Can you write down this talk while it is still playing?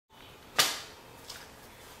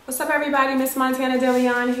What's up everybody, Miss Montana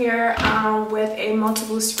Deleon here with a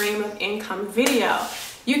multiple stream of income video.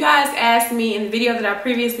 You guys asked me in the video that I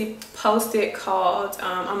previously posted called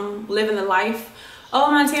I'm Living the Life. Oh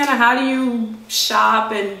Montana, how do you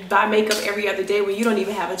shop and buy makeup every other day when you don't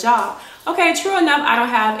even have a job? Okay, true enough, I don't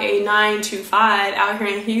have a 9-to-5 out here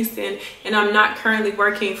in Houston, and I'm not currently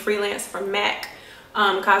working freelance for MAC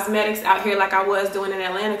Cosmetics out here like I was doing in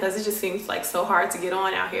Atlanta, because it just seems like so hard to get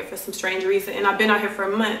on out here for some strange reason, and I've been out here for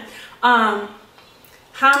a month. How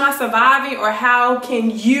am I surviving, or how can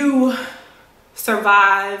you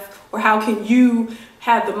survive, or how can you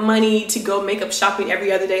have the money to go makeup shopping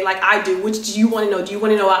every other day like I do? Which do you want to know? Do you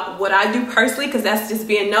want to know what I do personally, because that's just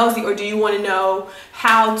being nosy, or do you want to know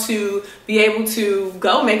how to be able to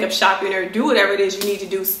go makeup shopping or do whatever it is you need to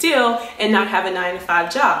do still and not have a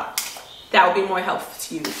 9-to-5 job? That would be more helpful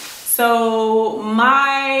to you. So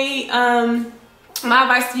my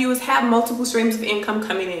advice to you is have multiple streams of income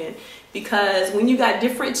coming in, because when you got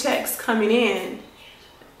different checks coming in,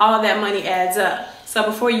 all that money adds up. So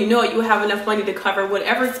before you know it, you'll have enough money to cover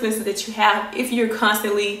whatever expenses that you have if you're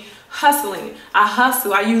constantly hustling. I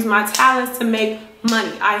hustle. I use my talents to make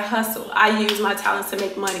money. I hustle. I use my talents to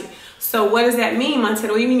make money. So what does that mean,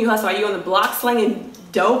 Montana? What do you mean you hustle? Are you on the block slinging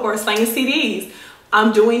dope or slinging CDs?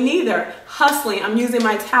 I'm doing neither. Hustling. I'm using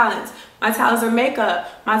my talents. My talents are makeup.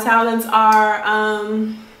 My talents are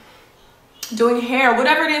doing hair.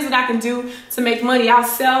 Whatever it is that I can do to make money, I'll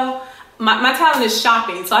sell. My talent is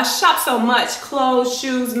shopping. So I shop so much. Clothes,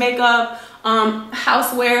 shoes, makeup,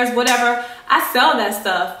 housewares, whatever. I sell that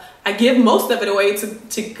stuff. I give most of it away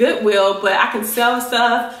to Goodwill, but I can sell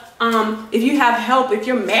stuff. If you have help, if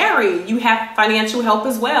you're married, you have financial help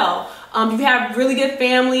as well. If you have really good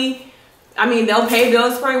family, I mean, they'll pay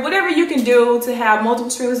bills for you. Whatever you can do to have multiple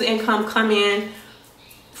streams of income come in,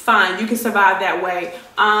 fine, you can survive that way.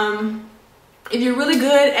 If you're really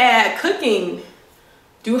good at cooking,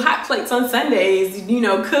 do hot plates on Sundays, you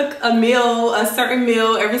know, cook a meal, a certain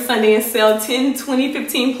meal every Sunday and sell 10, 20,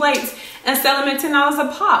 15 plates and sell them at $10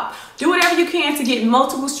 a pop. Do whatever you can to get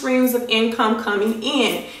multiple streams of income coming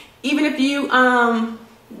in. Even if you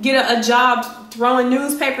get a job throwing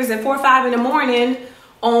newspapers at 4 or 5 in the morning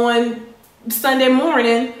on Sunday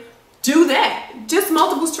morning, do that. Just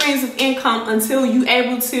multiple streams of income until you're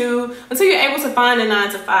able to find a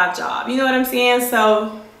 9-to-5 job. You know what I'm saying?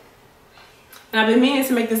 So, and I've been meaning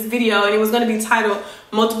to make this video, and it was going to be titled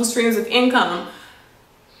multiple streams of income.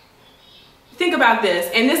 Think about this,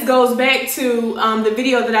 and this goes back to the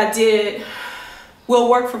video that I did, will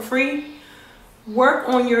work for free. Work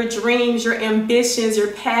on your dreams, your ambitions,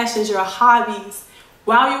 your passions, your hobbies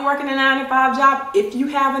while you're working a 9-to-5 job. If you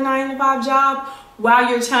have a 9-to-5 job, while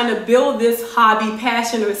you're trying to build this hobby,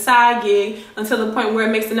 passion, or side gig until the point where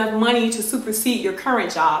it makes enough money to supersede your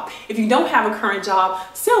current job. If you don't have a current job,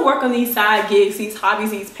 still work on these side gigs, these hobbies,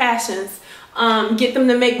 these passions. Get them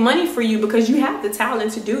to make money for you, because you have the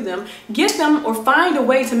talent to do them. Get them, or find a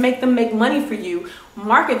way to make them make money for you.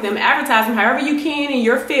 Market them, advertise them however you can in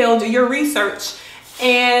your field, do your research,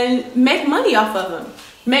 and make money off of them.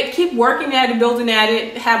 Keep working at it, building at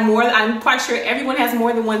it, have more. I'm quite sure everyone has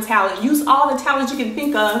more than one talent. Use all the talents you can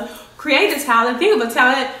think of. Create a talent, think of a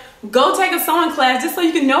talent. Go take a sewing class just so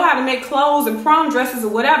you can know how to make clothes and prom dresses or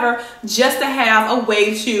whatever, just to have a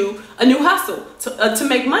way to, a new hustle to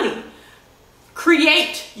make money.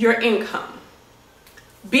 Create your income.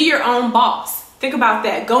 Be your own boss. Think about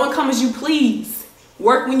that. Go and come as you please.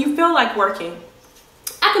 Work when you feel like working.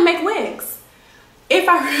 I can make wigs. If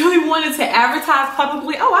I really wanted to advertise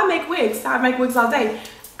publicly, oh, I make wigs. I make wigs all day.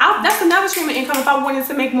 That's another stream of income if I wanted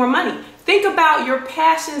to make more money. Think about your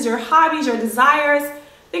passions, your hobbies, your desires.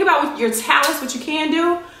 Think about your talents, what you can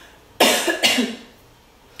do.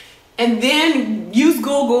 And then use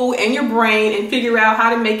Google and your brain and figure out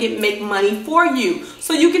how to make money for you.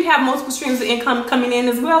 So you can have multiple streams of income coming in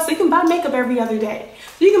as well. So you can buy makeup every other day.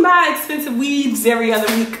 So you can buy expensive weaves every other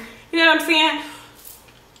week. You know what I'm saying?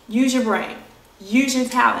 Use your brain. Use your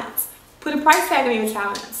talents. Put a price tag on your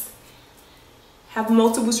talents. Have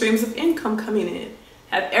multiple streams of income coming in.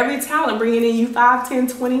 Have every talent bringing in you $5,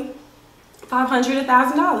 $10, $20, $500,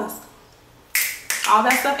 $1,000. All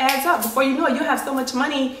that stuff adds up. Before you know it, you'll have so much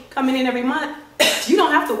money coming in every month, you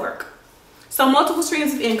don't have to work. So multiple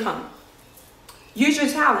streams of income. Use your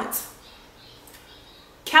talents.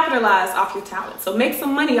 Capitalize off your talents. So make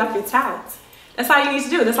some money off your talents. That's all you need to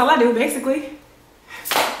do. That's all I do, basically.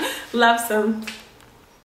 Love some.